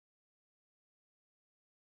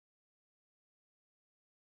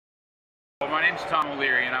my name's Tom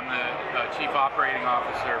O'Leary, and I'm the Chief Operating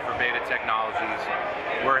Officer for Beta Technologies.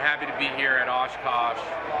 We're happy to be here at Oshkosh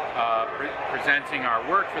presenting our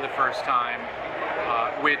work for the first time,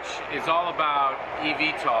 which is all about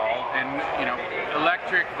eVTOL. And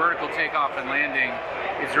electric vertical takeoff and landing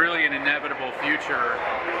is really an inevitable future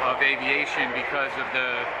of aviation because of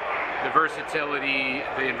the versatility,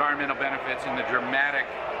 the environmental benefits, and the dramatic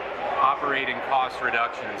operating cost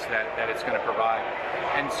reductions that it's going to provide.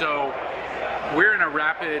 And so we're in a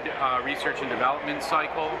rapid research and development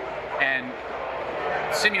cycle, and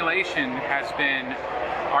simulation has been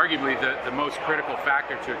arguably the most critical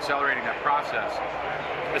factor to accelerating that process,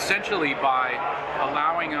 essentially by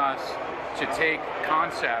allowing us to take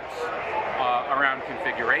concepts around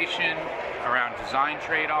configuration, around design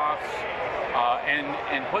trade-offs,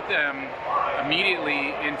 and put them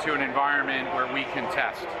immediately into an environment where we can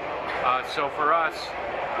test. So for us,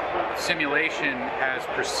 simulation has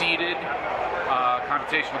preceded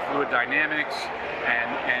computational fluid dynamics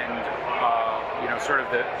and sort of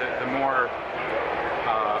the more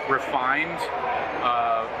refined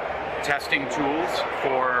testing tools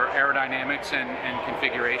for aerodynamics and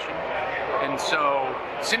configuration. And so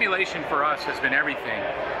simulation for us has been everything.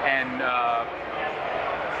 And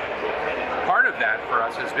part of that for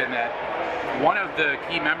us has been that one of the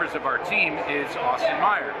key members of our team is Austin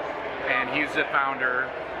Meyer, and he's the founder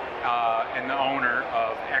and the owner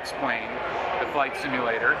of X-Plane, the flight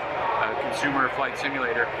simulator, consumer flight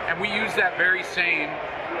simulator. And we use that very same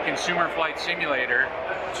consumer flight simulator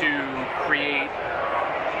to create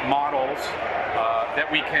models that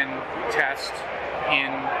we can test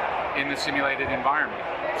in the simulated environment.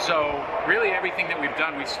 So really everything that we've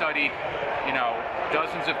done, we studied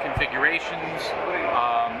dozens of configurations,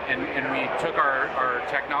 and we took our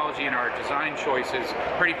technology and our design choices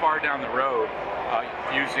pretty far down the road,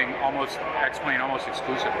 using X-Plane almost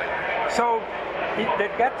exclusively. So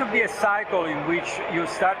there got to be a cycle in which you're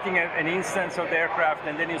starting an instance of the aircraft,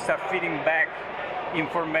 and then you start feeding back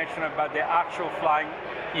information about the actual flying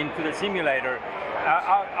into the simulator.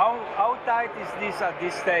 How tight is this at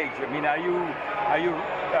this stage? I mean, are you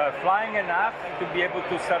flying enough to be able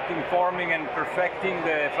to start informing and perfecting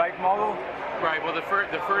the flight model? Right. Well, the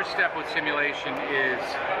first step with simulation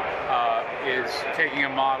is taking a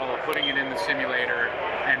model, putting it in the simulator,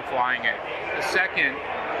 and flying it. The second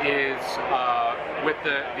is with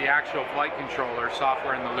the actual flight controller,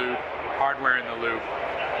 software in the loop, hardware in the loop.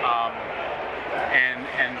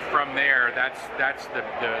 And from there, that's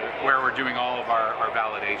where we're doing all of our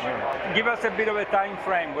validation. Give us a bit of a time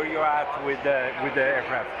frame where you're at with the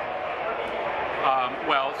aircraft.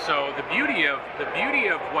 Well, so the beauty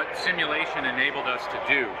of what simulation enabled us to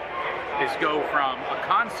do is go from a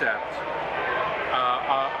concept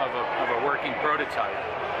of a working prototype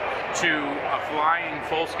to a flying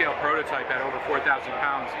full-scale prototype at over 4,000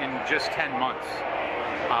 pounds in just 10 months,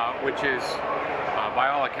 which is by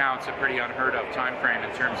all accounts a pretty unheard of time frame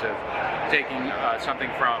in terms of taking something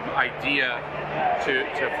from idea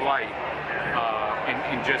to flight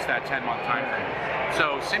in just that 10-month time frame.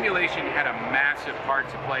 So simulation had a massive part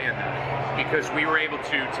to play in that, because we were able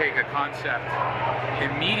to take a concept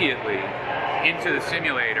immediately into the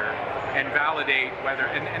simulator and validate whether,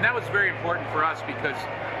 and that was very important for us, because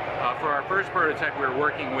for our first prototype we were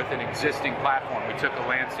working with an existing platform. We took a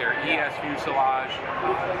Lancer ES fuselage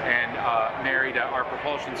and married our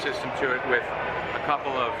propulsion system to it with a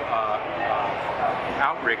couple of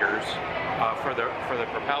outriggers for the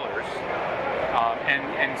propellers,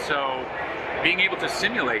 and so being able to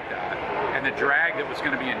simulate that and the drag that was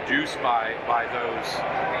going to be induced by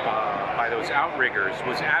those outriggers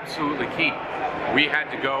was absolutely key. We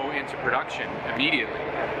had to go into production immediately,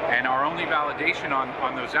 and our only validation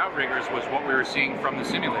on those outriggers was what we were seeing from the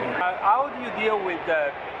simulator. How do you deal with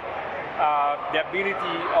the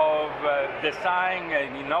ability of design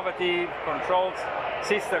an innovative control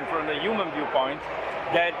system from the human viewpoint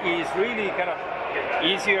that is really kind of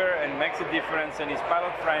easier and makes a difference and is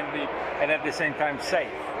pilot friendly and at the same time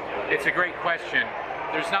safe? It's a great question.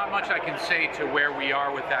 There's not much I can say to where we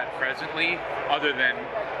are with that presently, other than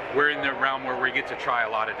we're in the realm where we get to try a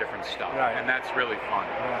lot of different stuff, right, and that's really fun.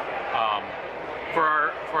 Right.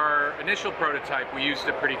 For our initial prototype, we used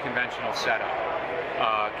a pretty conventional setup.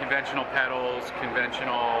 Conventional pedals,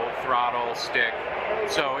 conventional throttle, stick.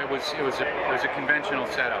 So it was a conventional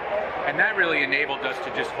setup, and that really enabled us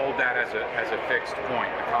to just hold that as a fixed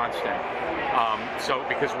point, a constant. So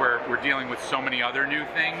because we're dealing with so many other new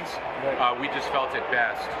things, we just felt it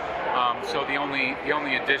best. So the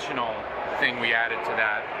only additional thing we added to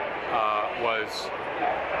that was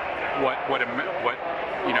what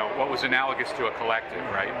you know, what was analogous to a collective,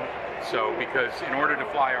 right? So because in order to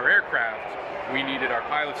fly our aircraft, we needed our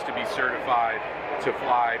pilots to be certified to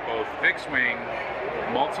fly both fixed wing,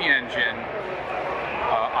 multi-engine,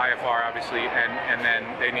 IFR obviously, and then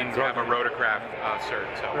they need to have a rotorcraft cert.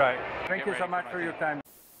 So right. Thank you so much for your time.